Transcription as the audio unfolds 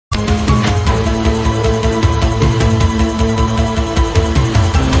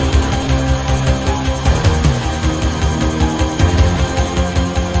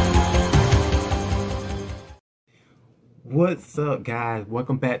What's up, guys?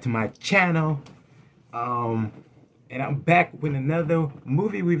 Welcome back to my channel. And I'm back with another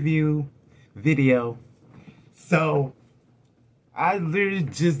movie review video. So I literally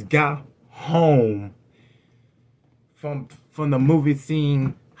just got home from the movie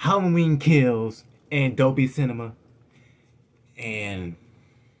scene Halloween Kills in Dolby Cinema, and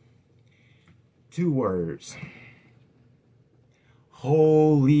two words: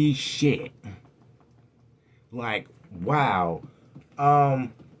 holy shit. Like, wow.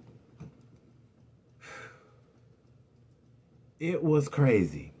 It was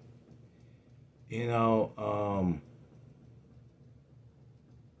crazy. It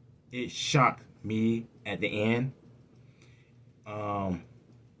shocked me at the end. Wow.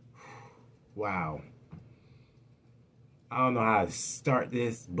 I don't know how to start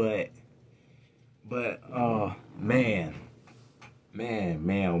this, but man.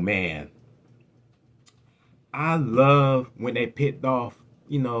 I love when they picked off,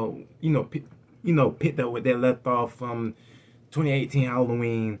 picked up what they left off from 2018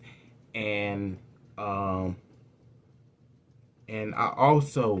 Halloween, and I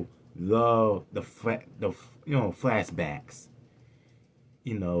also love the flashbacks.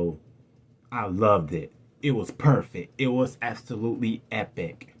 I loved it. It was perfect. It was absolutely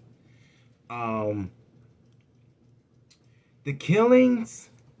epic. The killings,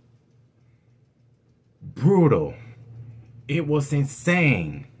 brutal. It was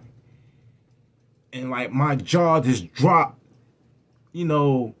insane. And like, my jaw just dropped. In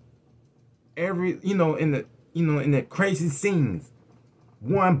the crazy scenes,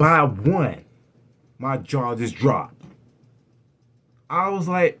 one by one, my jaw just dropped. I was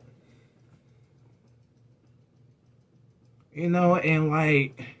like, and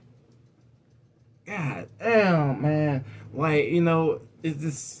like, god damn, man. Like, it's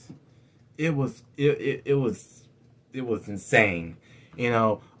just, it was insane.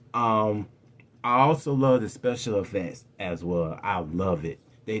 I also love the special effects as well. I love it.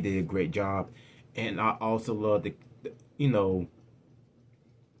 They did a great job. And I also love the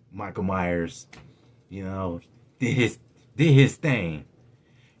Michael Myers, did his thing.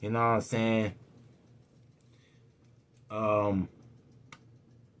 You know what I'm saying?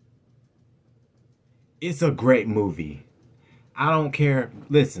 It's a great movie. I don't care.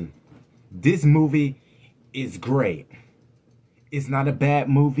 Listen, this movie is great. It's not a bad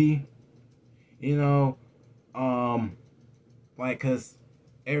movie. Like, cause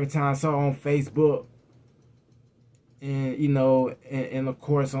every time I saw on Facebook and and of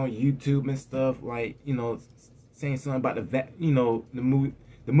course on YouTube and stuff, like, saying something about the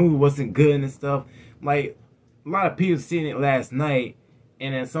movie wasn't good and stuff. Like, a lot of people seen it last night,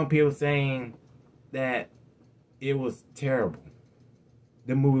 and then some people saying that it was terrible.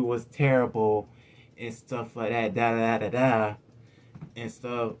 The movie was terrible and stuff like that, and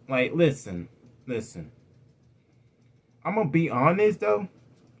stuff. Like, listen. I'm gonna be honest though.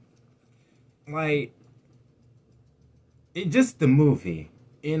 Like, it's just the movie,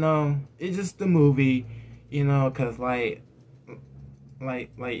 it's just the movie, cause like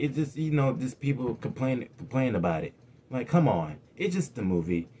it's just, just people complain about it. Like, come on, it's just the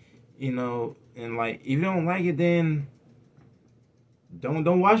movie, and like, if you don't like it, then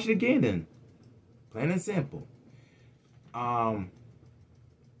don't watch it again. Then, plain and simple.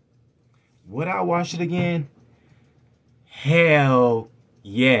 Would I watch it again? Hell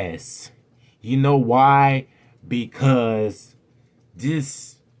yes. You know why? Because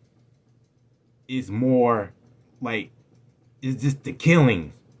this is more like, it's just the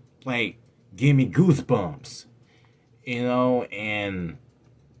killings. Like, give me goosebumps. And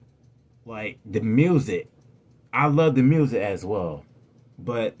like, the music. I love the music as well.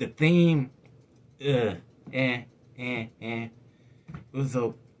 But the theme, it was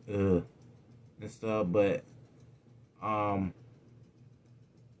so, and stuff,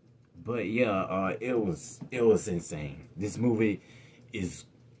 but yeah, it was insane. This movie is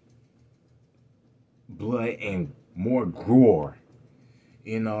blood and more gore.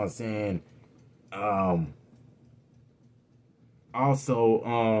 You know what I'm saying? I also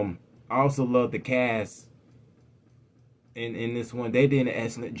love the cast in this one. They did an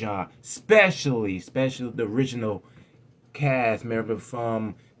excellent job, especially the original cast member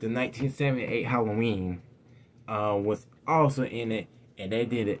from the 1978 Halloween was also in it, and they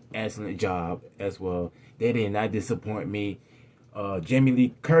did an excellent job as well. They did not disappoint me. Jamie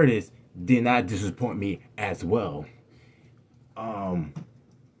Lee Curtis did not disappoint me as well.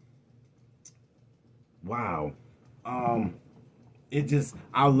 Wow. It just,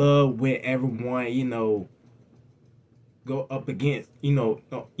 I love when everyone, go up against,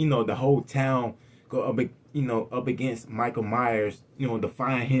 the whole town go up, up against Michael Myers, to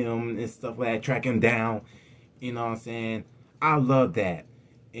find him and stuff like that, track him down. You know what I'm saying? I love that.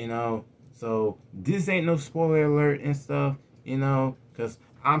 So this ain't no spoiler alert and stuff. Cause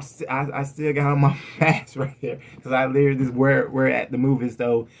I still got on my mask right here, cause I literally just we're at the movies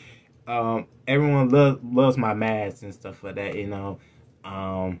though. Everyone loves my mask and stuff like that.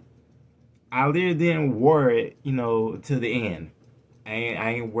 I literally didn't wear it, to the end. I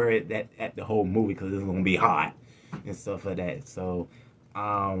ain't wear it that at the whole movie because it's gonna be hot and stuff like that. So,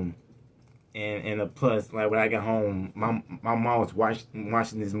 and a plus, like when I got home, my mom was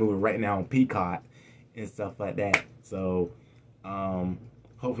watching this movie right now on Peacock and stuff like that. So,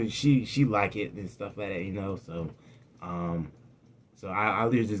 hopefully she like it and stuff like that. So I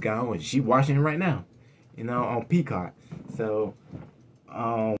literally just got home and she watching it right now, on Peacock. So,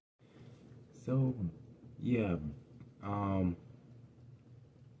 so yeah,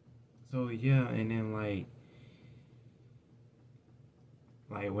 so yeah, and then like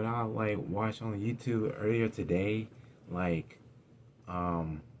when I watched on YouTube earlier today, I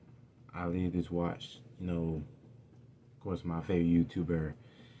literally just watched, of course, my favorite YouTuber,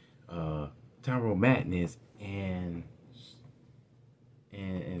 Tyro Madness and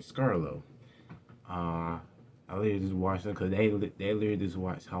Scarlo. I literally just watched them because they literally just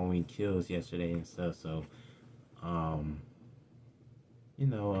watched Halloween Kills yesterday and stuff. So, so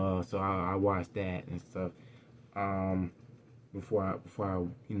I watched that and stuff. Before I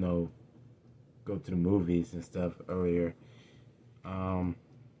go to the movies and stuff earlier.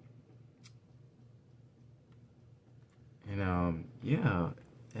 Yeah,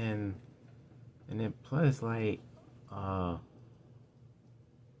 and then plus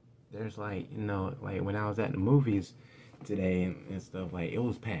there's when I was at the movies today and stuff, it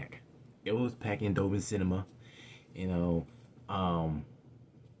was packed. It was packed in Dolby Cinema.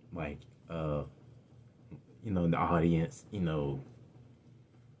 The audience,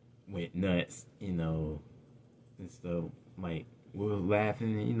 went nuts, and stuff. We were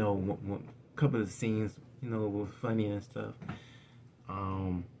laughing, a couple of scenes, were funny and stuff.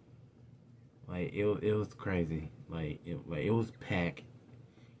 It was crazy. It was packed,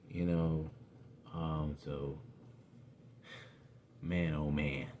 so man, oh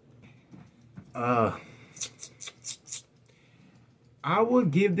man. I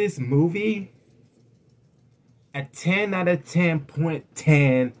would give this movie a 10 out of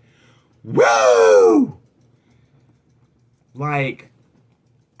 10.10. Woo! I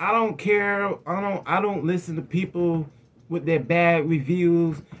don't care. I don't listen to people with their bad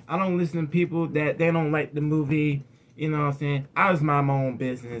reviews. I don't listen to people that they don't like the movie. You know what I'm saying? I just mind my own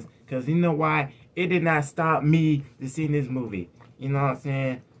business. Because you know why? It did not stop me to see this movie. You know what I'm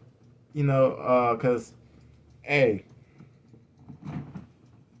saying? Because, hey,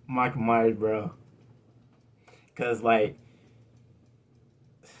 Michael Myers, bro. Because,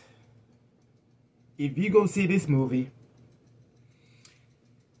 if you go see this movie,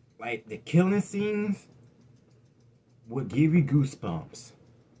 the killing scenes will give you goosebumps.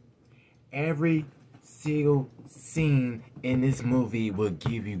 Every single scene in this movie will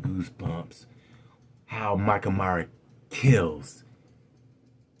give you goosebumps. How Michael Myers kills,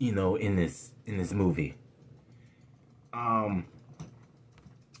 in this movie. I'm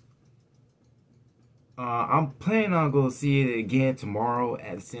planning on going to see it again tomorrow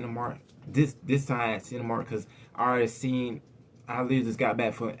at Cinemark. This time at Cinemark, because I literally just got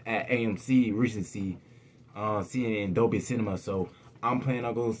back from at AMC Regency, seeing it in Dolby Cinema. So I'm planning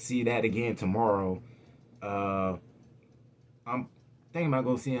on going to see that again tomorrow. I'm thinking about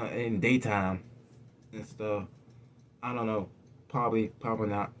going to see it in daytime and stuff. I don't know, probably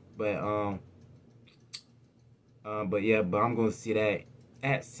not. But yeah, but I'm going to see that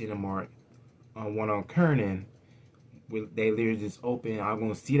at Cinemark. One on Kernan, they literally just open. I'm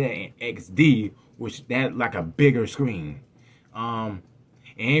gonna see that in XD, which that like a bigger screen. It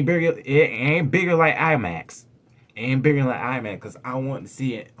ain't bigger like IMAX. It ain't bigger like IMAX because I want to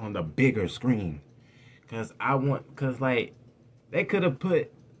see it on the bigger screen. Cause they could have put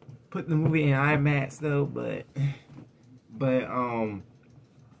the movie in IMAX though, but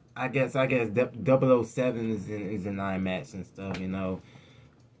I guess 007 is in IMAX and stuff,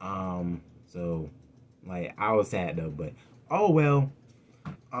 So, I was sad though, but oh well.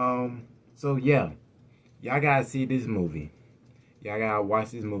 So yeah, y'all gotta see this movie. Y'all gotta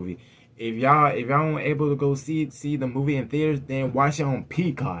watch this movie. If y'all weren't able to go see the movie in theaters, then watch it on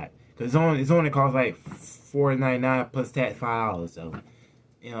Peacock, cause it's only cost $4.99 plus tax $5. So,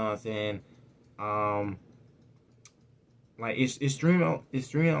 you know what I'm saying. It's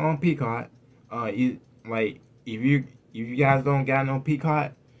streaming on Peacock. If you guys don't got no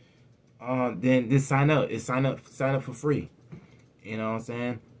Peacock, then just sign up. It's sign up for free. You know what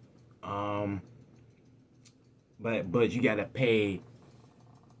I'm saying? But you gotta pay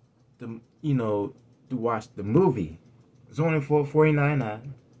to watch the movie. It's only for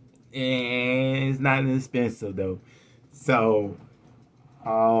 $49.99, and it's not expensive though. So,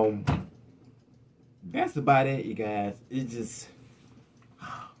 that's about it, you guys. It's just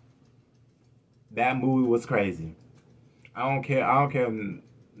that movie was crazy. I don't care.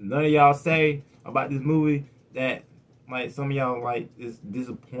 None of y'all say about this movie that like some of y'all like is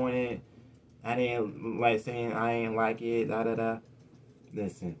disappointed. I didn't like saying I ain't like it. Da da da.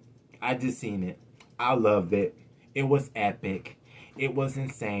 Listen, I just seen it. I loved it. It was epic. It was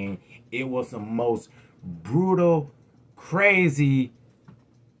insane. It was the most brutal, crazy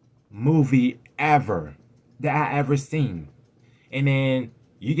movie ever that I ever seen. And then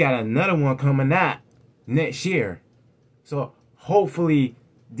you got another one coming out next year. So hopefully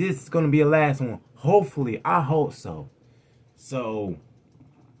this is gonna be the last one. Hopefully, I hope so. So,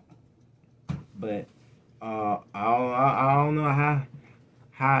 but I don't know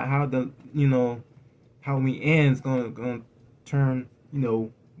how the Halloween ends gonna turn.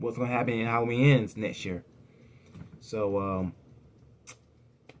 What's gonna happen in Halloween ends next year. So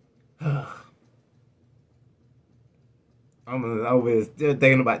I'm over still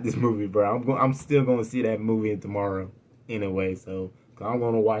thinking about this movie, bro. I'm still gonna see that movie tomorrow anyway. So I'm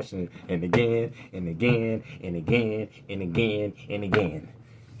gonna watch it and again and again and again and again and again.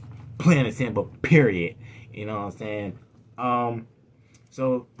 Plain and simple. Period. You know what I'm saying?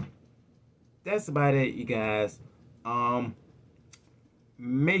 So that's about it, you guys.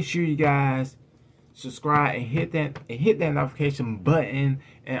 Make sure you guys subscribe and hit that notification button,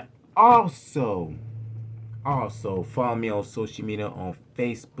 and also follow me on social media on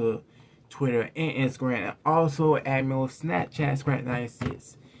Facebook, Twitter, and Instagram, and also add me on Snapchat,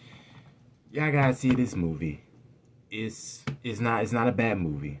 Scrap96. Y'all gotta see this movie. It's not a bad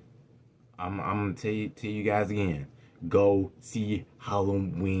movie. I'm gonna tell you guys again. Go see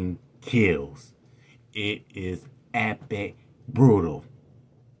Halloween Kills. It is epic, brutal.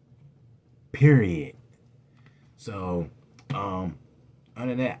 Period. So, other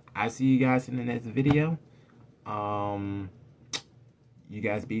than that, I see you guys in the next video. You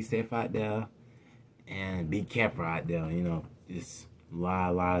guys be safe out there and be careful out there. It's a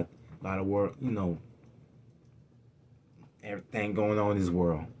lot of work. Everything going on in this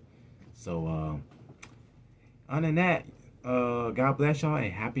world. So, other than that, God bless y'all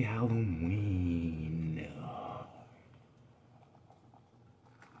and happy Halloween.